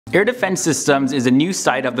Air Defense Systems is a new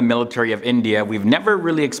side of the military of India we've never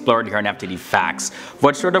really explored here on FTD Facts.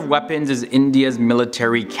 What sort of weapons is India's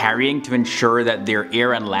military carrying to ensure that their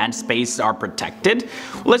air and land space are protected?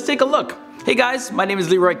 Well, let's take a look. Hey guys, my name is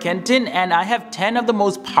Leroy Kenton and I have 10 of the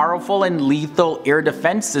most powerful and lethal air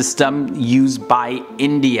defense systems used by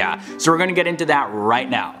India. So we're going to get into that right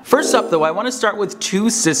now. First up though, I want to start with two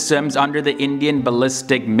systems under the Indian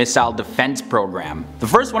Ballistic Missile Defense Program. The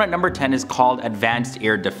first one at number 10 is called Advanced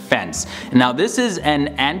Air Defense. Now this is an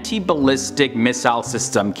anti-ballistic missile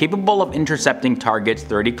system capable of intercepting targets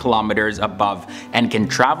 30 kilometers above and can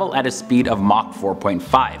travel at a speed of Mach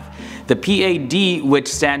 4.5. The PAD, which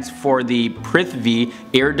stands for the Prithvi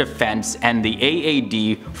Air Defense, and the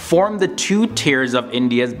AAD form the two tiers of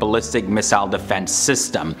India's ballistic missile defense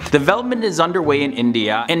system. Development is underway in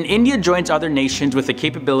India, and India joins other nations with the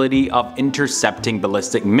capability of intercepting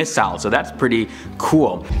ballistic missiles, so that's pretty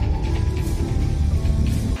cool.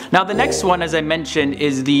 Now the next one, as I mentioned,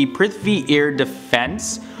 is the Prithvi Air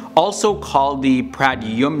Defense, also called the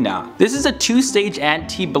Pradyumna. This is a two-stage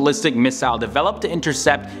anti-ballistic missile developed to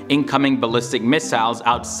intercept incoming ballistic missiles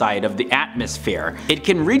outside of the atmosphere. It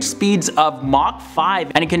can reach speeds of Mach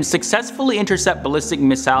 5 and it can successfully intercept ballistic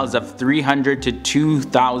missiles of 300 to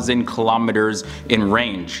 2,000 kilometers in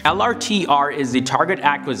range. LRTR is the target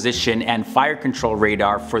acquisition and fire control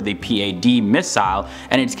radar for the PAD missile,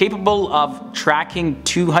 and it's capable of tracking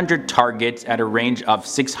 200 targets at a range of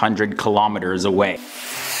 600 kilometers away.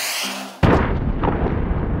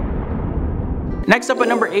 Next up at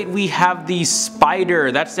number 8 we have the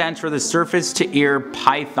Spider. That stands for the Surface to Air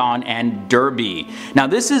Python and Derby. Now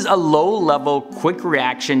this is a low-level quick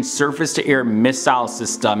reaction surface to air missile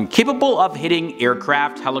system capable of hitting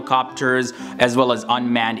aircraft, helicopters, as well as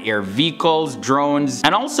unmanned air vehicles, drones,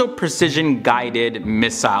 and also precision guided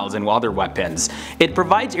missiles and other weapons. It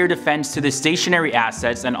provides air defense to the stationary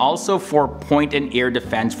assets and also for point and air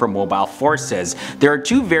defense for mobile forces. There are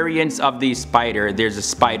two variants of the Spider. There's a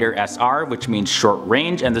Spider SR, which means short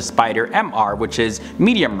range, and the Spider MR, which is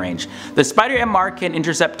medium range. The Spider MR can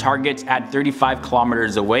intercept targets at 35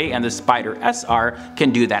 kilometers away, and the Spider SR can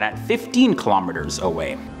do that at 15 kilometers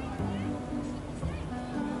away.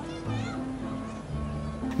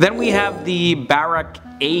 Then we have the Barak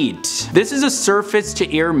 8. This is a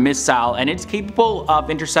surface-to-air missile and it's capable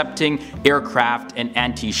of intercepting aircraft and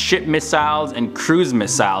anti-ship missiles and cruise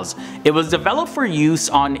missiles. It was developed for use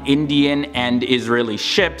on Indian and Israeli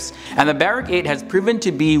ships, and the Barak 8 has proven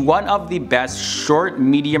to be one of the best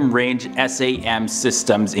short-medium range SAM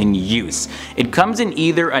systems in use. It comes in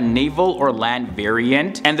either a naval or land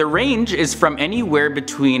variant, and the range is from anywhere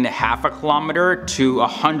between half a kilometer to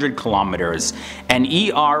 100 kilometers. An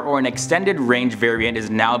ER or an extended range variant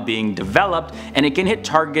is now being developed, and it can hit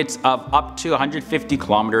targets of up to 150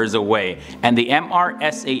 kilometers away, and the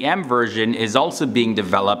MRSAM version is also being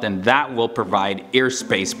developed, and that will provide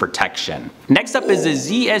airspace protection. Next up is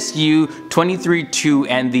the ZSU-23-2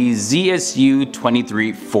 and the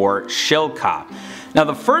ZSU-23-4 Shilka. Now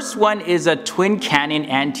the first one is a twin cannon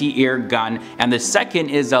anti-air gun, and the second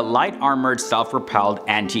is a light armored self-propelled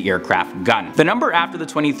anti-aircraft gun. The number after the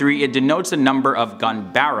 23, it denotes the number of gun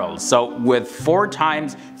barrels. So with 4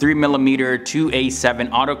 times 3mm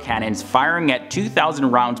 2A7 autocannons firing at 2,000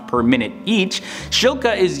 rounds per minute each,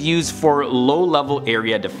 Shilka is used for low-level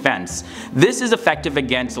area defense. This is effective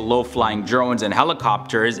against low-flying drones and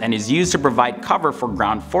helicopters and is used to provide cover for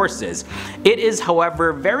ground forces. It is,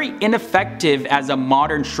 however, very ineffective as a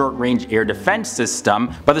modern short-range air defense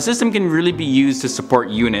system, but the system can really be used to support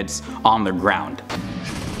units on the ground.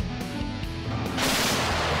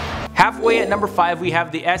 Halfway at number 5 we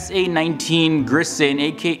have the SA-19 Gripen,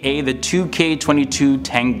 aka the 2K-22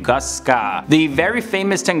 Tunguska. The very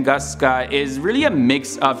famous Tunguska is really a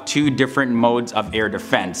mix of two different modes of air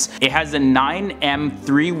defense. It has a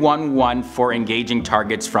 9M311 for engaging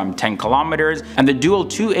targets from 10 kilometers and the dual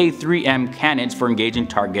 2A3M cannons for engaging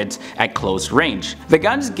targets at close range. The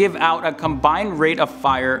guns give out a combined rate of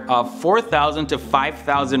fire of 4,000 to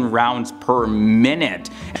 5,000 rounds per minute.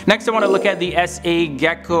 Next I want to look at the SA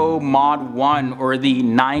Gecko Mod 1, or the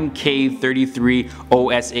 9K33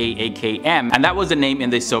 OSA AKM, and that was the name in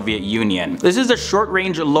the Soviet Union. This is a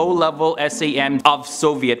short-range, low-level SAM of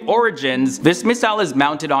Soviet origins. This missile is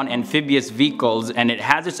mounted on amphibious vehicles and it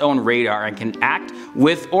has its own radar and can act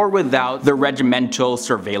with or without the regimental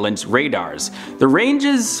surveillance radars. The range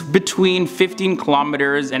is between 15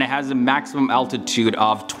 kilometers and it has a maximum altitude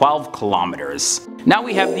of 12 kilometers. Now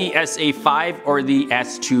we have the SA-5 or the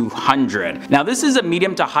S-200. Now this is a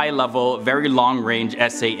medium to high level level, very long range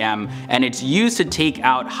SAM, and it's used to take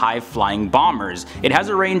out high flying bombers. It has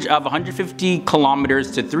a range of 150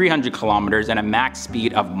 kilometers to 300 kilometers and a max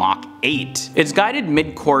speed of Mach 8. It's guided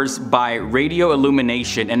mid-course by radio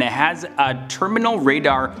illumination, and it has a terminal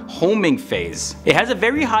radar homing phase. It has a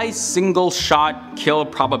very high single shot kill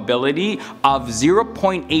probability of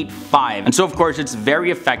 0.85, and so of course it's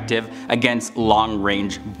very effective against long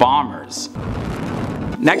range bombers.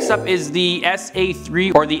 Next up is the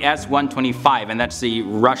SA-3 or the S-125, and that's the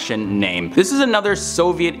Russian name. This is another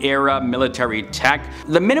Soviet-era military tech.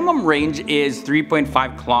 The minimum range is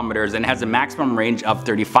 3.5 kilometers and has a maximum range of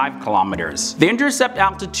 35 kilometers. The intercept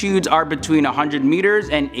altitudes are between 100 meters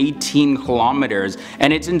and 18 kilometers,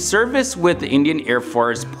 and it's in service with the Indian Air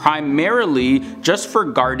Force primarily just for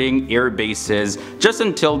guarding air bases, just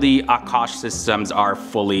until the Akash systems are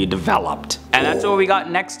fully developed. And that's what we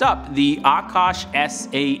got next up, the Akash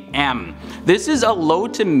SAM. This is a low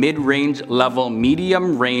to mid-range level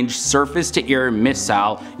medium range surface-to-air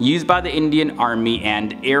missile used by the Indian Army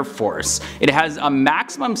and Air Force. It has a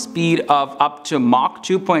maximum speed of up to Mach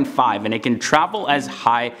 2.5, and it can travel as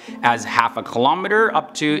high as half a kilometer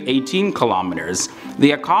up to 18 kilometers.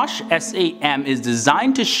 The Akash SAM is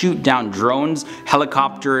designed to shoot down drones,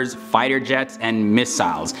 helicopters, fighter jets, and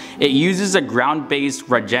missiles. It uses a ground-based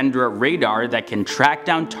Rajendra radar that can track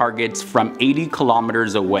down targets from 80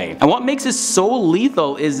 kilometers away. And what makes it so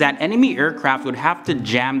lethal is that enemy aircraft would have to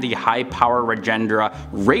jam the high power Rajendra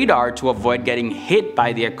radar to avoid getting hit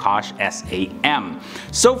by the Akash SAM.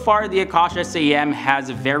 So far, the Akash SAM has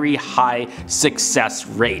a very high success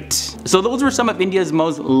rate. So those were some of India's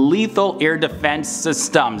most lethal air defense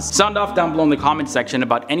systems. Sound off down below in the comment section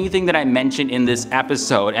about anything that I mentioned in this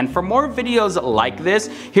episode. And for more videos like this,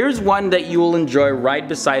 here's one that you will enjoy right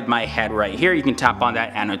beside my head right here. You can tap on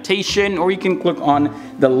that annotation, or you can click on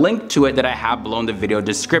the link to it that I have below in the video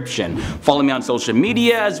description. Follow me on social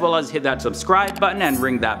media, as well as hit that subscribe button and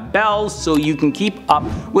ring that bell so you can keep up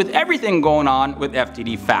with everything going on with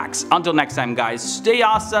FTD Facts. Until next time guys, stay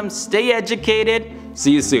awesome, stay educated,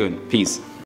 see you soon, peace.